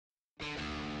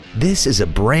This is a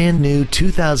brand new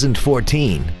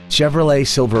 2014 Chevrolet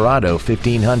Silverado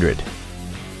 1500.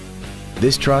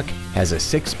 This truck has a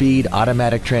 6-speed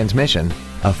automatic transmission,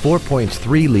 a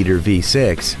 4.3-liter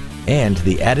V6, and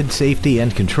the added safety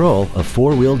and control of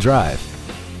 4-wheel drive.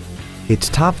 Its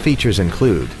top features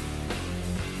include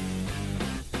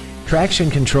traction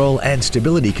control and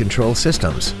stability control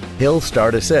systems, hill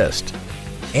start assist,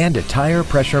 and a tire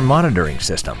pressure monitoring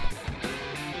system.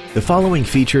 The following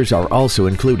features are also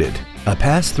included: a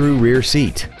pass-through rear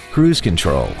seat, cruise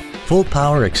control, full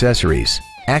power accessories,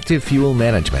 active fuel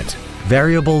management,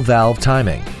 variable valve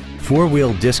timing,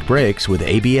 4-wheel disc brakes with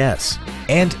ABS,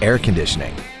 and air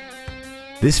conditioning.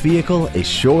 This vehicle is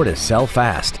sure to sell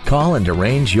fast. Call and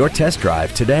arrange your test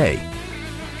drive today.